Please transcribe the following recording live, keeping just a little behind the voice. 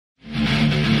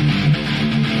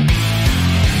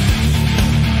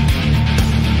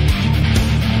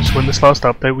this last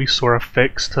update we saw a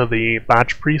fix to the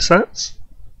badge presets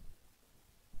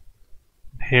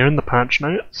here in the patch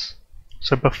notes.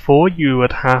 So before you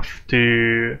would have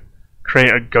to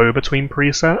create a go-between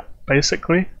preset,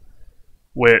 basically,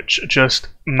 which just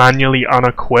manually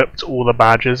unequipped all the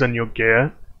badges in your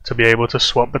gear to be able to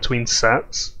swap between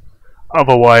sets.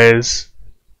 Otherwise,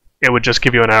 it would just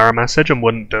give you an error message and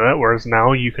wouldn't do it, whereas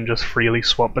now you can just freely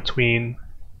swap between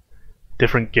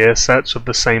different gear sets with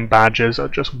the same badges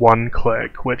at just one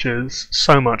click, which is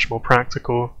so much more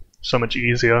practical, so much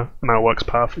easier, and that works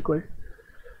perfectly.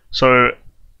 So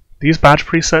these badge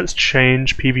presets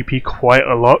change PvP quite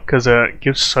a lot because it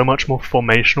gives so much more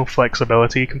formational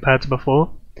flexibility compared to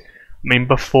before. I mean,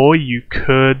 before you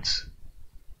could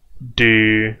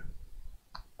do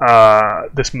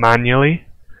this manually,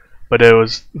 but it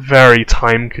was very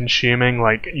time consuming.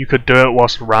 Like, you could do it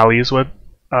whilst rallies were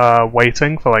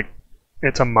waiting for like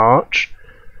it to march,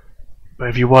 but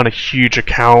if you want a huge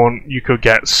account you could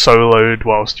get soloed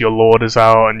whilst your lord is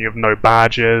out and you have no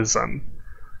badges, and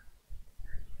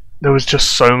there was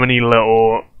just so many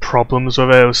little problems with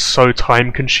it. It was so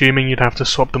time consuming, you'd have to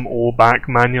swap them all back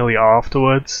manually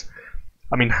afterwards.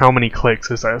 I mean, how many clicks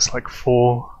is that? It's like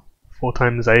 4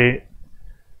 times 8,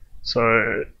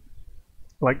 so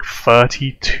like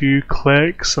 32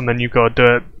 clicks, and then you've got to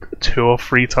do it 2 or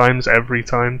 3 times every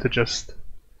time to just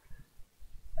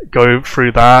go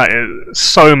through that. It's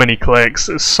so many clicks,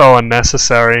 it's so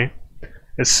unnecessary.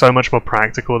 It's so much more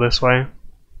practical this way.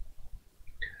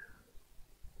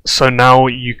 So now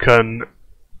you can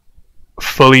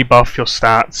fully buff your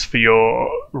stats for your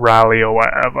rally or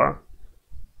whatever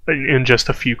in just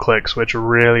a few clicks, which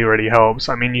really helps.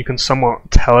 I mean, you can somewhat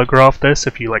telegraph this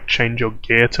if you like change your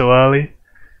gear too early.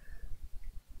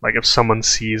 Like if someone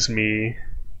sees me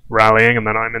rallying and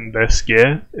then I'm in this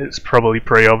gear, it's probably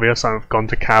pretty obvious I've gone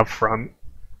to cav front.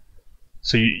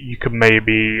 So you could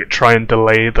maybe try and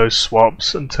delay those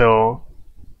swaps until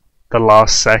the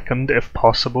last second if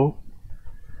possible.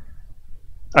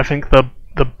 I think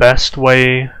the best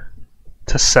way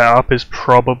to set up is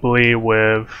probably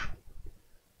with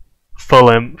full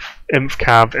imp, imp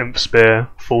cav, imp spear,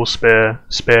 full spear,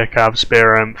 spear cav,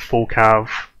 spear imp, full cav,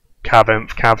 cav imp,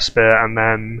 cav spear, and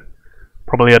then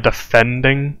probably a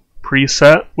defending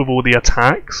preset with all the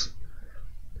attacks.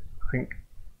 I think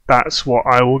that's what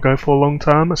I will go for long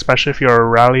term, especially if you're a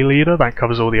rally leader. That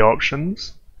covers all the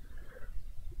options.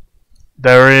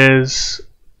 There is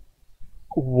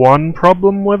one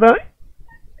problem with it,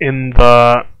 in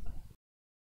that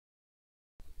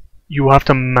you have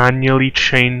to manually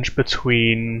change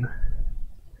between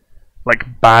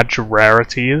like badge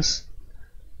rarities.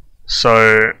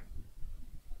 So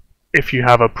if you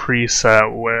have a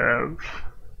preset with,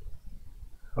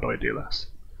 how do I do this?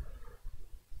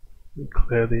 Let me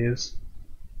clear these.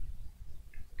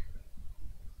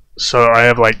 So I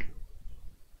have like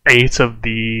 8 of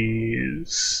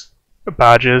these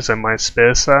badges in my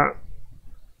spear set.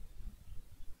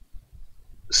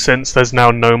 Since there's now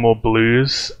no more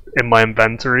blues in my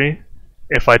inventory,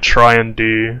 if I try and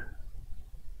do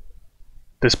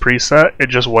this preset, it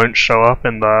just won't show up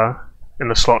in the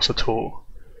slots at all.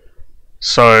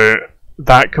 So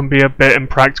that can be a bit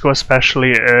impractical,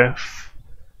 especially if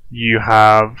you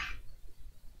have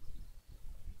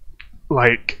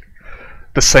like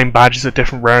the same badges at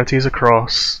different rarities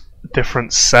across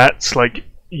different sets. Like,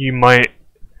 you might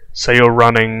say you're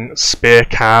running spear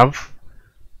cav,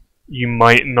 you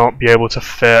might not be able to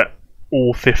fit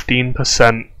all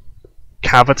 15%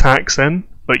 cav attacks in,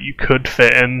 but you could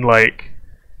fit in like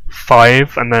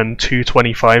 5 and then 2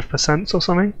 25% or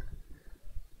something.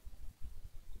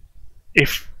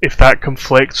 If that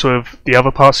conflicts with the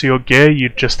other parts of your gear, you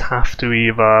just have to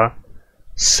either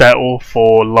settle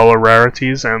for lower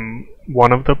rarities in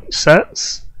one of the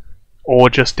sets, or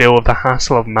just deal with the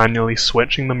hassle of manually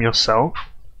switching them yourself,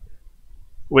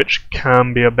 which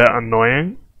can be a bit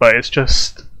annoying, but it's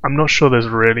just, I'm not sure there's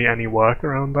really any work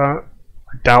around that.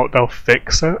 I doubt they'll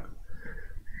fix it,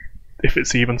 if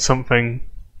it's even something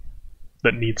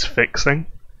that needs fixing.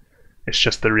 It's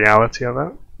just the reality of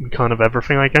it, and kind of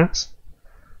everything, I guess.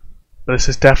 But this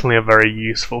is definitely a very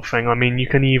useful thing. I mean, you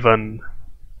can even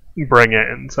bring it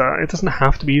into, it doesn't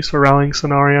have to be used for rallying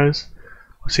scenarios.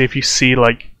 See, if you see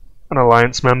like an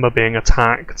alliance member being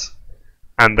attacked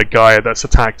and the guy that's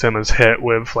attacked him is hit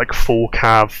with like full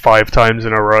cav 5 times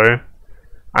in a row,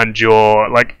 and you're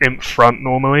like imp front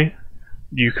normally,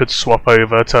 you could swap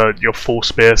over to your full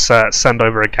spear set, send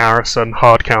over a garrison,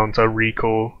 hard counter,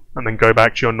 recall, and then go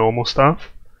back to your normal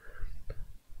stuff.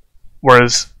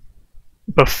 Whereas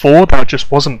before, that just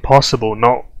wasn't possible,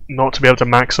 not to be able to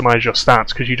maximize your stats,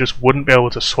 because you just wouldn't be able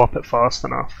to swap it fast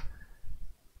enough.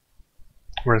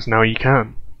 whereas now you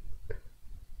can.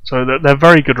 So they're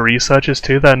very good researchers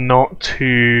too. They're not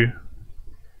too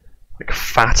like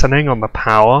fattening on the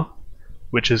power,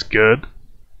 which is good.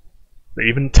 But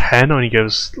even 10 only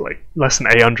gives like less than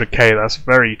 800k. That's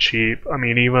very cheap. I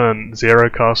mean, even 0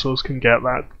 castles can get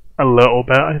that a little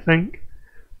bit, I think.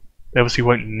 They obviously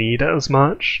won't need it as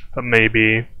much, but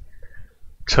maybe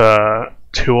to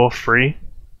 2 or 3.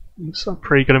 It's a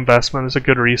pretty good investment. It's a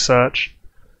good research.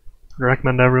 I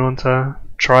recommend everyone to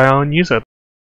try out and use it.